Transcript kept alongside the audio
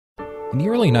In the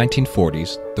early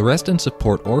 1940s, the residents of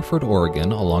Port Orford,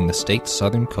 Oregon, along the state's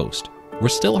southern coast, were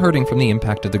still hurting from the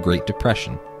impact of the Great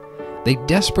Depression. They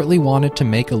desperately wanted to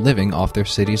make a living off their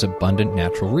city's abundant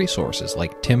natural resources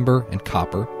like timber and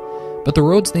copper, but the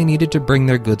roads they needed to bring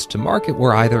their goods to market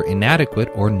were either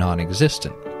inadequate or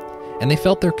non-existent, and they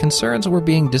felt their concerns were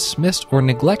being dismissed or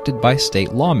neglected by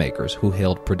state lawmakers who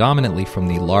hailed predominantly from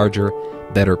the larger,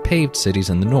 better-paved cities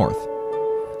in the north.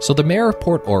 So the mayor of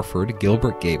Port Orford,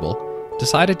 Gilbert Gable,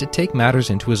 decided to take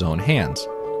matters into his own hands.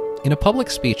 In a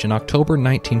public speech in October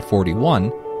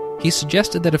 1941, he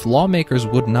suggested that if lawmakers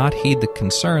would not heed the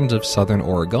concerns of southern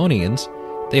Oregonians,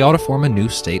 they ought to form a new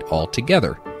state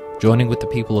altogether, joining with the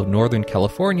people of Northern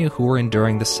California who were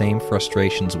enduring the same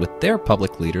frustrations with their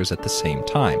public leaders at the same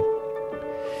time.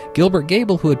 Gilbert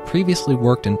Gable, who had previously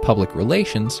worked in public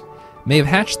relations, may have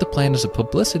hatched the plan as a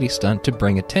publicity stunt to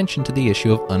bring attention to the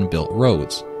issue of unbuilt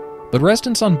roads. But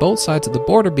residents on both sides of the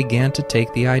border began to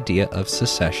take the idea of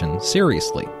secession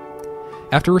seriously.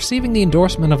 After receiving the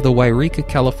endorsement of the Yreka,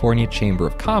 California Chamber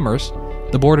of Commerce,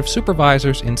 the Board of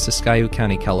Supervisors in Siskiyou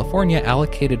County, California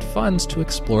allocated funds to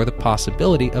explore the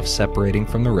possibility of separating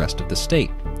from the rest of the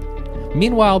state.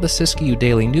 Meanwhile, the Siskiyou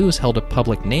Daily News held a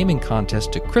public naming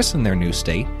contest to christen their new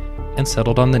state and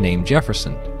settled on the name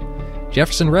Jefferson.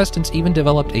 Jefferson residents even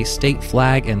developed a state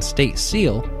flag and state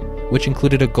seal, which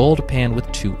included a gold pan with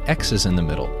two X's in the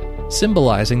middle,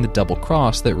 symbolizing the double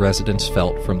cross that residents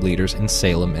felt from leaders in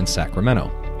Salem and Sacramento.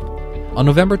 On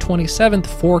November 27th,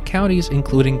 4 counties,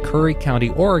 including Curry County,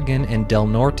 Oregon, and Del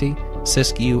Norte,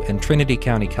 Siskiyou, and Trinity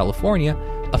County, California,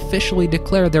 officially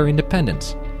declared their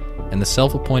independence, and the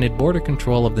self-appointed border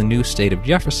control of the new state of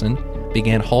Jefferson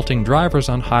began halting drivers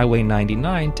on Highway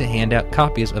 99 to hand out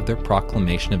copies of their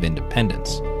Proclamation of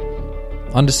Independence.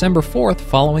 On December 4th,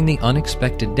 following the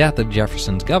unexpected death of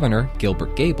Jefferson's governor,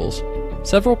 Gilbert Gables,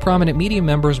 several prominent media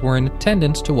members were in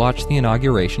attendance to watch the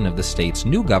inauguration of the state's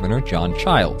new governor, John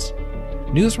Childs.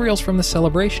 Newsreels from the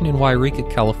celebration in Yreka,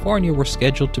 California were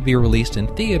scheduled to be released in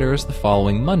theaters the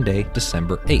following Monday,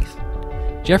 December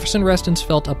 8th. Jefferson residents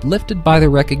felt uplifted by the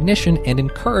recognition and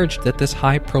encouraged that this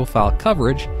high-profile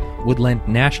coverage would lend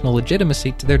national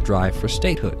legitimacy to their drive for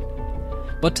statehood.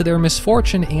 But to their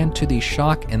misfortune and to the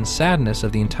shock and sadness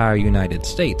of the entire United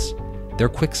States, their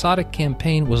quixotic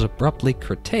campaign was abruptly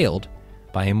curtailed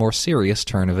by a more serious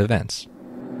turn of events.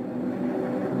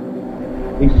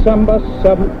 December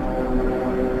 7th,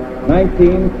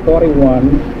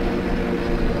 1941,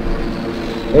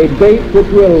 a date which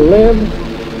will live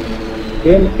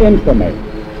in infamy.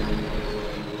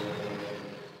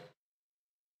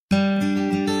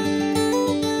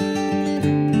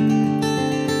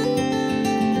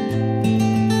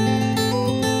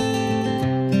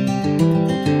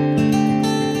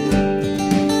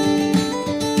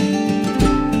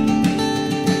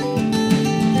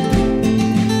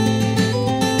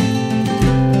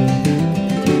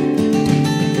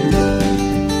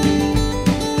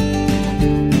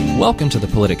 Welcome to the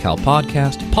Politi-Cal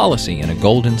Podcast, Policy in a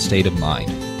Golden State of Mind.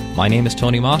 My name is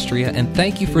Tony Mastria, and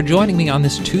thank you for joining me on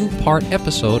this 2-part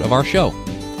episode of our show.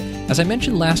 As I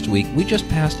mentioned last week, we just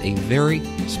passed a very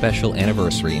special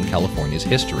anniversary in California's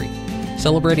history,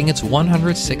 celebrating its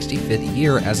 165th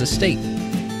year as a state.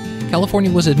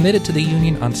 California was admitted to the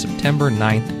Union on September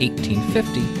 9,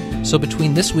 1850, so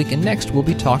between this week and next, we'll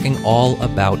be talking all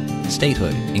about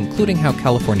statehood, including how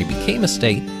California became a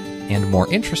state, and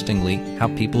more interestingly, how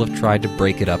people have tried to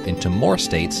break it up into more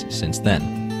states since then.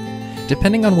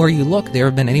 Depending on where you look, there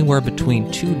have been anywhere between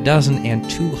 24 and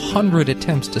 200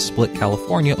 attempts to split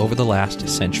California over the last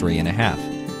century and a half.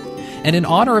 And in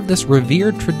honor of this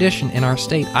revered tradition in our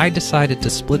state, I decided to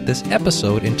split this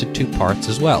episode into 2 parts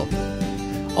as well.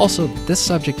 Also, this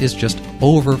subject is just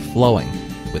overflowing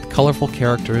with colorful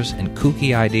characters and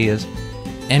kooky ideas,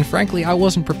 and frankly, I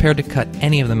wasn't prepared to cut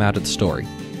any of them out of the story.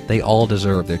 They all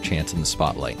deserve their chance in the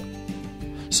spotlight.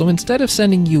 So instead of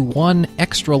sending you one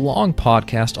extra long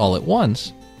podcast all at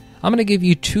once, I'm going to give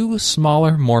you 2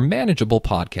 smaller, more manageable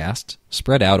podcasts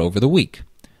spread out over the week.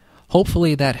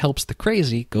 Hopefully that helps the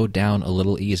crazy go down a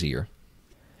little easier.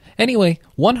 Anyway,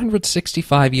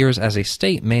 165 years as a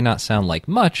state may not sound like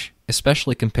much,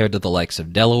 especially compared to the likes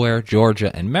of Delaware,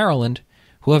 Georgia, and Maryland,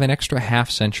 who have an extra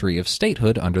half-century of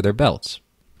statehood under their belts.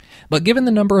 But given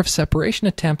the number of separation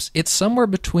attempts, it's somewhere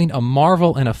between a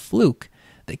marvel and a fluke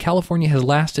that California has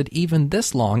lasted even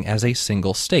this long as a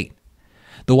single state.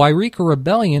 The Yreka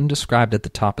Rebellion, described at the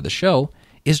top of the show,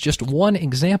 is just one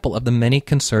example of the many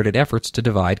concerted efforts to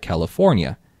divide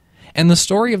California. And the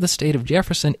story of the state of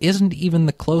Jefferson isn't even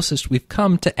the closest we've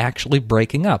come to actually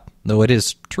breaking up, though it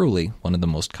is truly one of the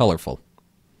most colorful.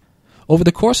 Over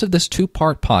the course of this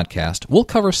two-part podcast, we'll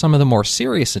cover some of the more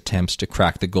serious attempts to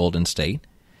crack the Golden State,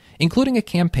 including a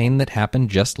campaign that happened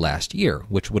just last year,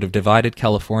 which would have divided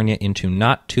California into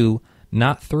not 2,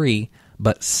 not 3,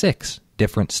 but 6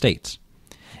 different states.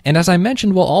 And as I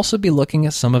mentioned, we'll also be looking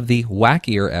at some of the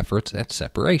wackier efforts at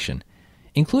separation,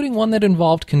 including one that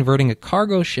involved converting a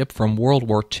cargo ship from World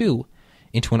War II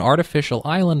into an artificial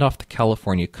island off the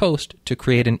California coast to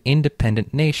create an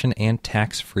independent nation and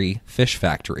tax-free fish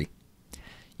factory.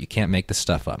 You can't make this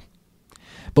stuff up.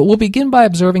 But we'll begin by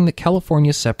observing that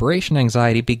California's separation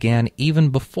anxiety began even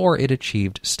before it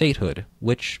achieved statehood,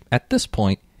 which, at this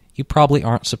point, you probably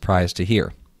aren't surprised to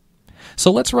hear.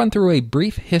 So let's run through a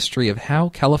brief history of how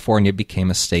California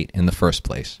became a state in the first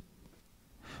place.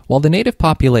 While the native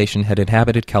population had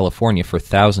inhabited California for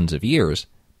thousands of years,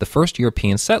 the first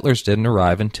European settlers didn't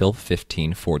arrive until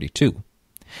 1542.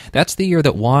 That's the year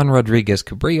that Juan Rodriguez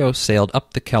Cabrillo sailed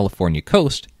up the California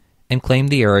coast and claimed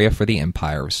the area for the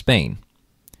Empire of Spain.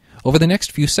 Over the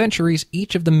next few centuries,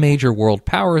 each of the major world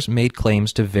powers made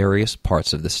claims to various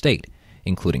parts of the state,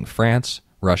 including France,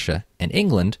 Russia, and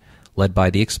England, led by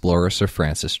the explorer Sir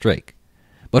Francis Drake.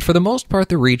 But for the most part,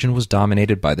 the region was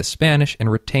dominated by the Spanish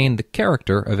and retained the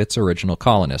character of its original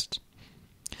colonists.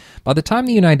 By the time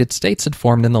the United States had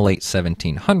formed in the late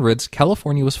 1700s,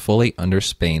 California was fully under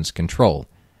Spain's control.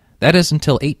 That is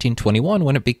until 1821,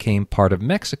 when it became part of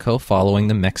Mexico following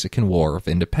the Mexican War of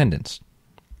Independence.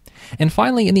 And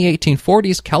finally, in the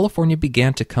 1840s, California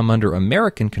began to come under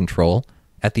American control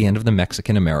at the end of the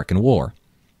Mexican-American War.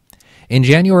 In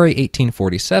January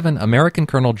 1847, American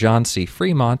Colonel John C.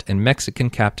 Fremont and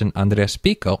Mexican Captain Andrés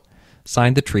Pico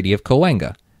signed the Treaty of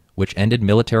Cahuenga, which ended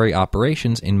military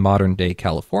operations in modern-day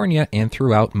California and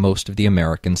throughout most of the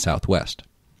American Southwest.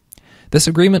 This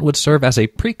agreement would serve as a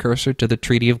precursor to the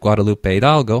Treaty of Guadalupe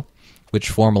Hidalgo, which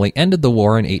formally ended the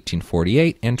war in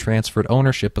 1848 and transferred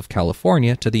ownership of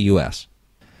California to the U.S.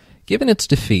 Given its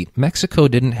defeat, Mexico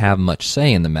didn't have much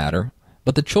say in the matter,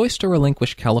 but the choice to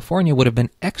relinquish California would have been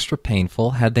extra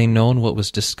painful had they known what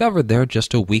was discovered there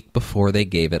just a week before they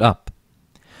gave it up.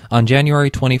 On January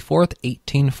 24,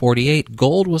 1848,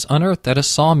 gold was unearthed at a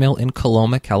sawmill in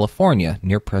Coloma, California,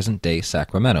 near present-day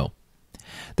Sacramento.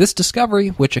 This discovery,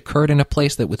 which occurred in a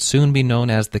place that would soon be known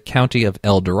as the County of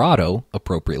El Dorado,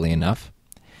 appropriately enough,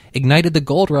 ignited the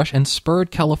gold rush and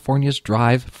spurred California's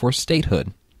drive for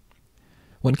statehood.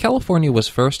 When California was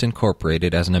first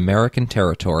incorporated as an American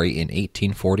territory in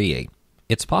 1848,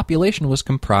 its population was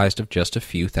comprised of just a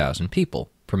few thousand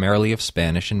people, primarily of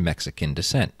Spanish and Mexican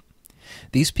descent.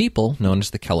 These people, known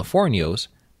as the Californios,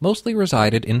 mostly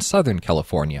resided in Southern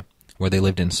California, where they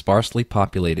lived in sparsely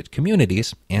populated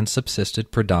communities and subsisted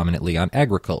predominantly on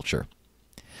agriculture.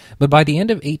 But by the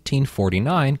end of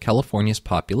 1849, California's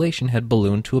population had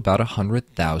ballooned to about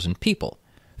 100,000 people,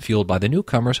 fueled by the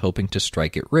newcomers hoping to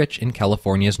strike it rich in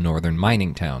California's northern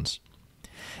mining towns.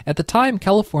 At the time,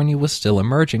 California was still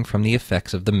emerging from the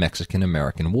effects of the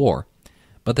Mexican-American War,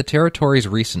 but the territory's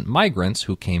recent migrants,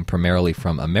 who came primarily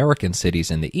from American cities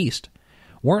in the east,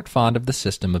 weren't fond of the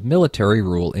system of military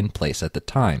rule in place at the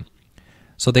time.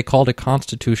 So they called a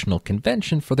constitutional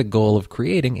convention for the goal of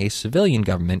creating a civilian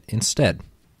government instead.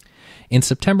 In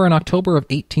September and October of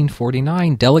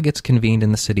 1849, delegates convened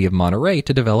in the city of Monterey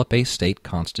to develop a state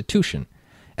constitution,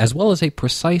 as well as a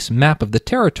precise map of the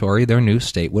territory their new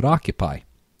state would occupy.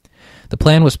 The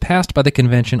plan was passed by the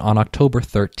convention on October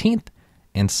 13th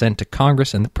and sent to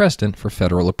Congress and the President for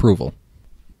federal approval.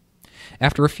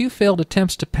 After a few failed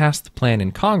attempts to pass the plan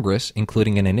in Congress,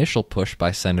 including an initial push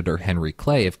by Senator Henry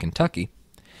Clay of Kentucky,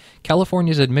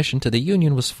 California's admission to the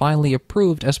Union was finally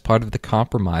approved as part of the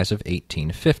Compromise of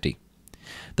 1850.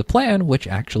 The plan, which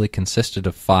actually consisted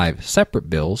of 5 separate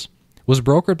bills, was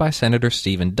brokered by Senator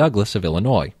Stephen Douglas of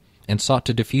Illinois and sought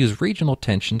to diffuse regional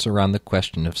tensions around the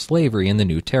question of slavery in the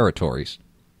new territories.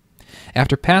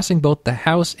 After passing both the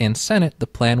House and Senate, the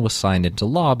plan was signed into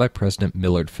law by President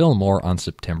Millard Fillmore on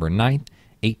September 9,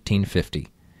 1850,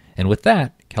 and with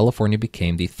that, California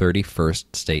became the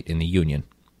 31st state in the Union.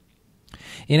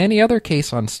 In any other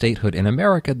case on statehood in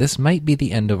America, this might be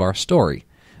the end of our story,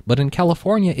 but in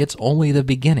California, it's only the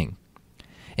beginning.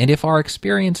 And if our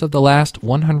experience of the last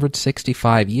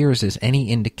 165 years is any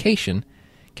indication,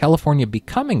 California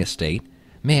becoming a state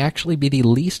may actually be the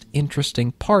least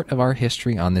interesting part of our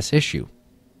history on this issue.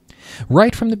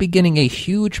 Right from the beginning, a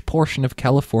huge portion of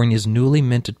California's newly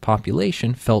minted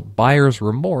population felt buyer's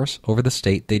remorse over the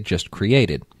state they'd just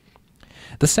created.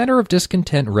 The center of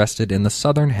discontent rested in the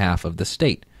southern half of the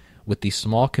state, with the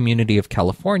small community of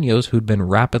Californios who'd been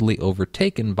rapidly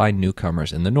overtaken by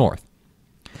newcomers in the north.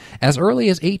 As early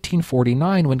as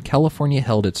 1849, when California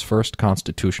held its first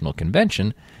constitutional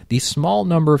convention, the small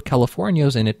number of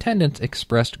Californios in attendance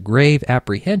expressed grave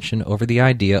apprehension over the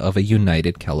idea of a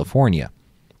united California.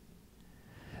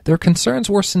 Their concerns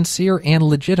were sincere and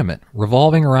legitimate,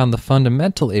 revolving around the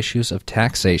fundamental issues of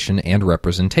taxation and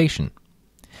representation.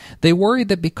 They worried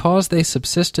that because they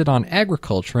subsisted on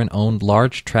agriculture and owned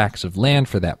large tracts of land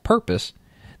for that purpose,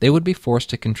 they would be forced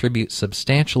to contribute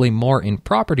substantially more in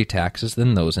property taxes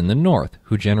than those in the North,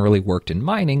 who generally worked in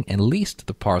mining and leased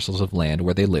the parcels of land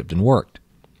where they lived and worked.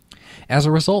 As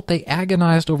a result, they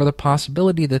agonized over the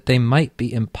possibility that they might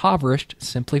be impoverished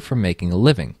simply from making a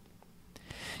living.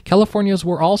 Californians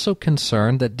were also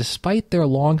concerned that despite their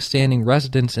long-standing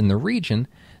residence in the region,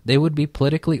 they would be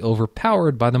politically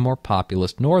overpowered by the more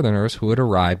populous Northerners who had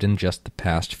arrived in just the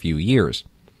past few years.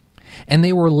 And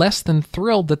they were less than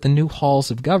thrilled that the new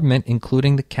halls of government,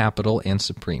 including the Capitol and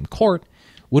Supreme Court,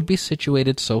 would be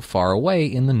situated so far away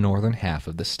in the northern half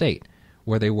of the state,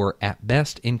 where they were at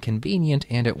best inconvenient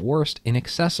and at worst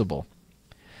inaccessible.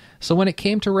 So when it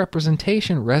came to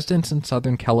representation, residents in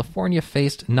Southern California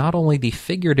faced not only the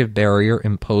figurative barrier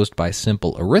imposed by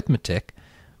simple arithmetic,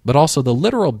 but also the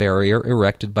literal barrier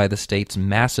erected by the state's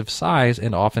massive size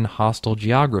and often hostile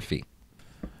geography.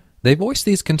 They voiced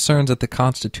these concerns at the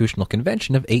Constitutional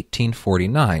Convention of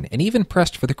 1849 and even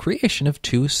pressed for the creation of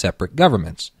two separate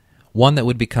governments, one that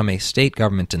would become a state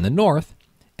government in the north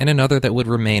and another that would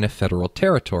remain a federal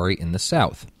territory in the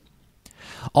south.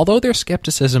 Although their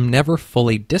skepticism never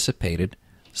fully dissipated,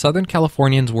 Southern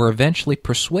Californians were eventually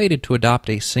persuaded to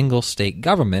adopt a single state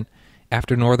government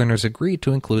after Northerners agreed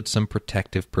to include some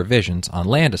protective provisions on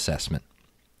land assessment.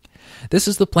 This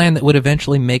is the plan that would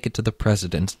eventually make it to the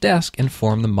president's desk and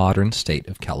form the modern state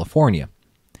of California.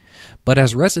 But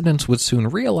as residents would soon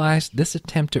realize, this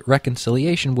attempt at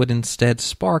reconciliation would instead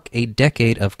spark a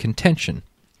decade of contention.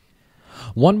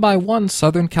 One by one,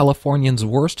 Southern Californians'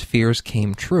 worst fears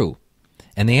came true,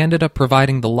 and they ended up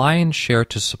providing the lion's share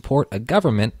to support a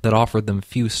government that offered them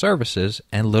few services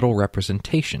and little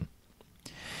representation.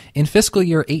 In fiscal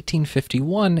year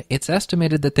 1851, it's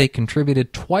estimated that they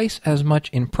contributed twice as much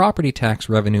in property tax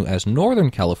revenue as Northern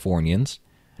Californians,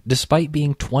 despite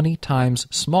being 20 times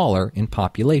smaller in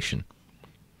population.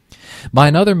 By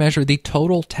another measure, the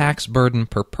total tax burden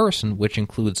per person, which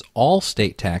includes all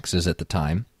state taxes at the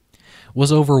time, was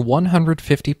over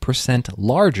 150%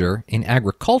 larger in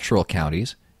agricultural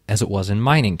counties as it was in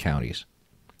mining counties.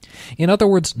 In other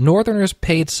words, Northerners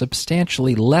paid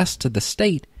substantially less to the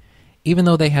state, even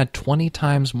though they had 20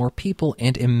 times more people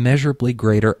and immeasurably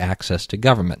greater access to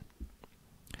government.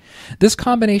 This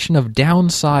combination of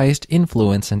downsized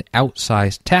influence and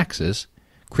outsized taxes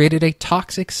created a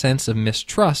toxic sense of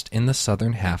mistrust in the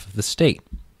southern half of the state,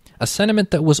 a sentiment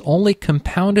that was only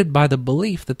compounded by the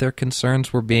belief that their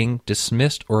concerns were being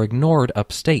dismissed or ignored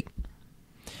upstate.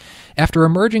 After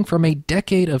emerging from a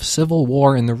decade of civil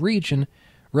war in the region,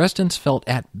 residents felt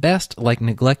at best like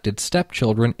neglected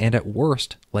stepchildren and at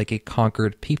worst like a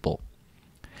conquered people.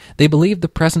 They believed the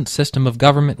present system of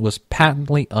government was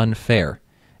patently unfair,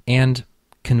 and,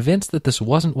 convinced that this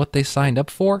wasn't what they signed up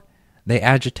for, they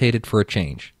agitated for a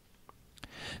change.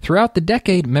 Throughout the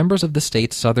decade, members of the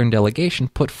state's southern delegation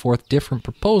put forth different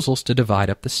proposals to divide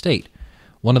up the state,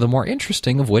 one of the more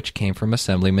interesting of which came from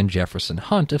Assemblyman Jefferson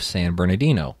Hunt of San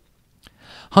Bernardino.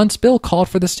 Hunt's bill called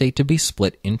for the state to be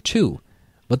split in two,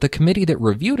 but the committee that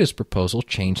reviewed his proposal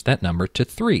changed that number to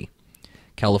 3,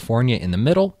 California in the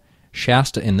middle,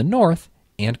 Shasta in the north,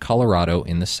 and Colorado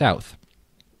in the south.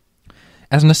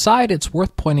 As an aside, it's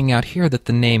worth pointing out here that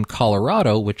the name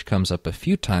Colorado, which comes up a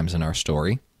few times in our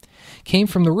story, came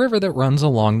from the river that runs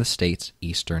along the state's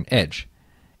eastern edge,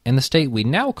 and the state we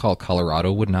now call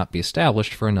Colorado would not be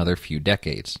established for another few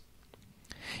decades.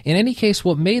 In any case,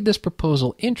 what made this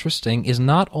proposal interesting is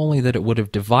not only that it would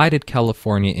have divided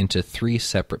California into 3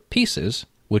 separate pieces,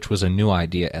 which was a new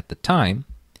idea at the time,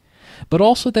 but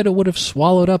also that it would have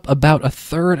swallowed up about a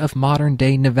third of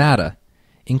modern-day Nevada,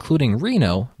 including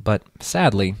Reno, but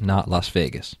sadly not Las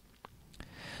Vegas.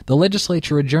 The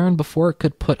legislature adjourned before it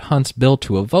could put Hunt's bill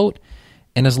to a vote,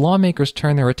 and as lawmakers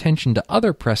turned their attention to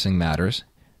other pressing matters,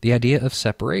 the idea of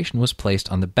separation was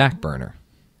placed on the back burner.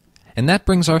 And that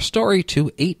brings our story to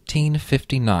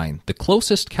 1859, the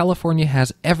closest California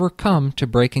has ever come to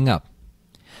breaking up.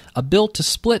 A bill to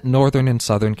split northern and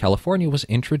southern California was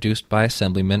introduced by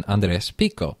Assemblyman Andres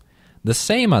Pico, the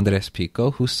same Andres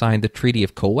Pico who signed the Treaty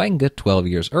of Cahuenga 12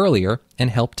 years earlier and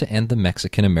helped to end the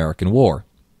Mexican-American War.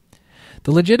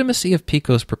 The legitimacy of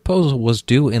Pico's proposal was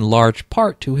due in large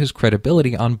part to his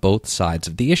credibility on both sides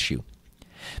of the issue.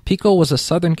 Pico was a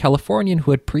Southern Californian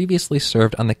who had previously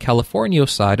served on the Californio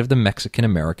side of the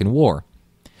Mexican-American War.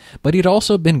 But he'd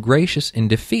also been gracious in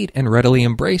defeat and readily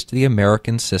embraced the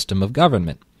American system of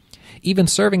government, even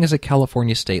serving as a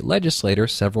California state legislator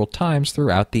several times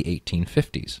throughout the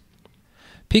 1850s.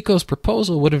 Pico's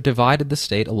proposal would have divided the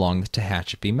state along the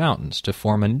Tehachapi Mountains to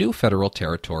form a new federal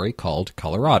territory called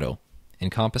Colorado,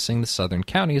 encompassing the southern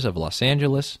counties of Los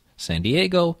Angeles, San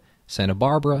Diego, Santa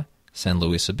Barbara, San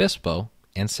Luis Obispo,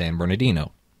 and San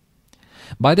Bernardino.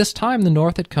 By this time, the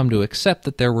North had come to accept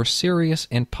that there were serious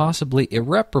and possibly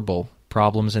irreparable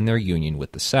problems in their union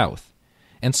with the South,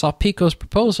 and saw Pico's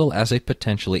proposal as a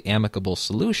potentially amicable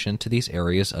solution to these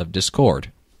areas of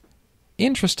discord.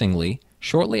 Interestingly,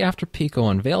 shortly after Pico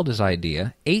unveiled his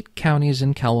idea, 8 counties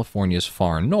in California's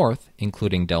far north,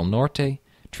 including Del Norte,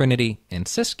 Trinity, and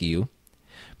Siskiyou,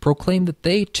 proclaimed that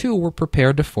they too were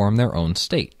prepared to form their own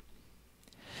state.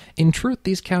 In truth,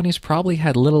 these counties probably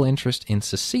had little interest in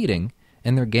seceding,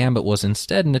 and their gambit was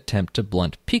instead an attempt to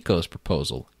blunt Pico's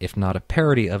proposal, if not a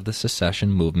parody of the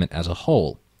secession movement as a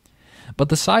whole. But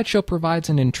the sideshow provides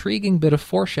an intriguing bit of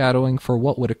foreshadowing for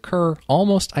what would occur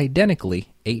almost identically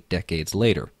 8 decades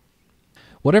later.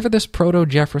 Whatever this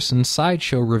proto-Jefferson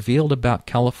sideshow revealed about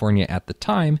California at the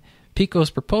time, Pico's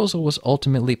proposal was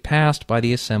ultimately passed by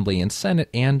the Assembly and Senate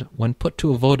and, when put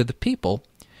to a vote of the people,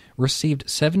 received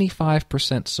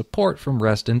 75% support from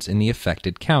residents in the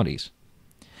affected counties.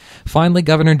 Finally,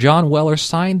 Governor John Weller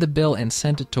signed the bill and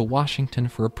sent it to Washington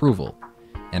for approval,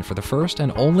 and for the first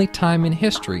and only time in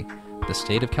history, the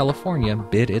state of California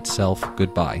bid itself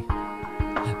goodbye.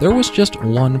 There was just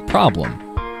one problem.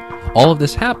 All of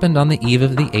this happened on the eve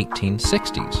of the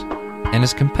 1860s, and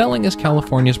as compelling as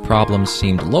California's problems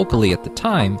seemed locally at the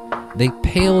time, they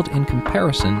paled in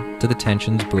comparison to the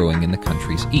tensions brewing in the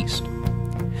country's east.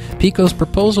 Pico's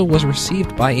proposal was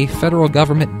received by a federal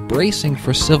government bracing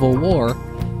for civil war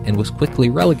and was quickly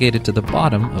relegated to the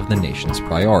bottom of the nation's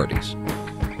priorities.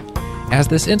 As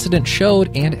this incident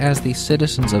showed, and as the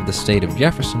citizens of the state of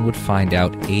Jefferson would find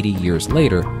out 80 years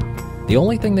later, the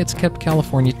only thing that's kept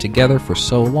California together for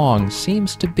so long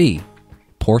seems to be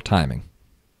poor timing.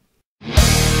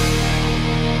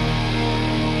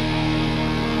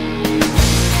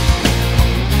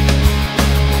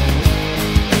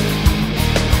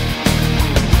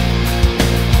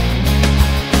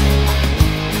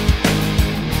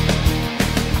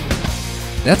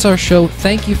 That's our show.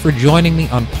 Thank you for joining me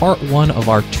on part 1 of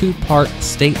our 2-part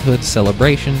statehood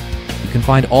celebration. You can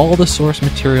find all the source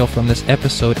material from this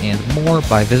episode and more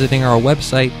by visiting our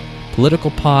website,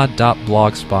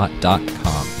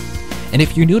 politicalpod.blogspot.com. And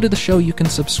if you're new to the show, you can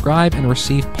subscribe and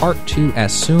receive part 2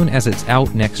 as soon as it's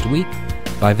out next week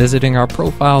by visiting our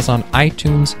profiles on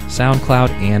iTunes,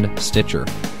 SoundCloud, and Stitcher.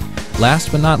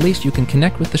 Last but not least, you can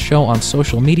connect with the show on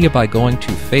social media by going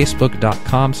to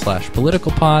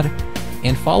facebook.com/politicalpod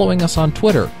and following us on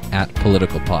Twitter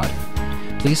 @politicalpod.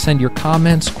 Please send your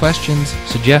comments, questions,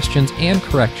 suggestions, and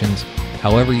corrections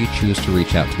however you choose to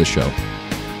reach out to the show.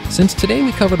 Since today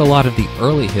we covered a lot of the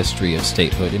early history of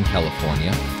statehood in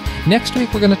California, next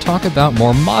week we're going to talk about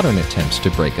more modern attempts to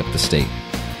break up the state,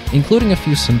 including a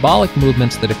few symbolic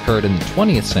movements that occurred in the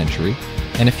 20th century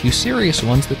and a few serious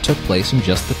ones that took place in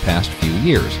just the past few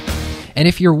years. And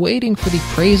if you're waiting for the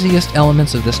craziest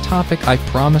elements of this topic, I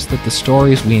promise that the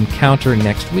stories we encounter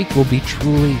next week will be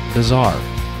truly bizarre.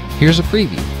 Here's a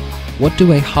preview. What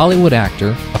do a Hollywood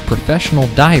actor, a professional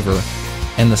diver,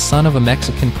 and the son of a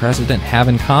Mexican president have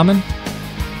in common?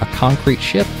 A concrete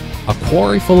ship, a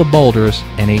quarry full of boulders,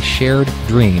 and a shared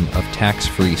dream of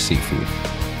tax-free seafood.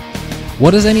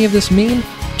 What does any of this mean?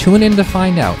 Tune in to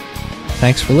find out.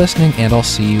 Thanks for listening, and I'll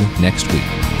see you next week.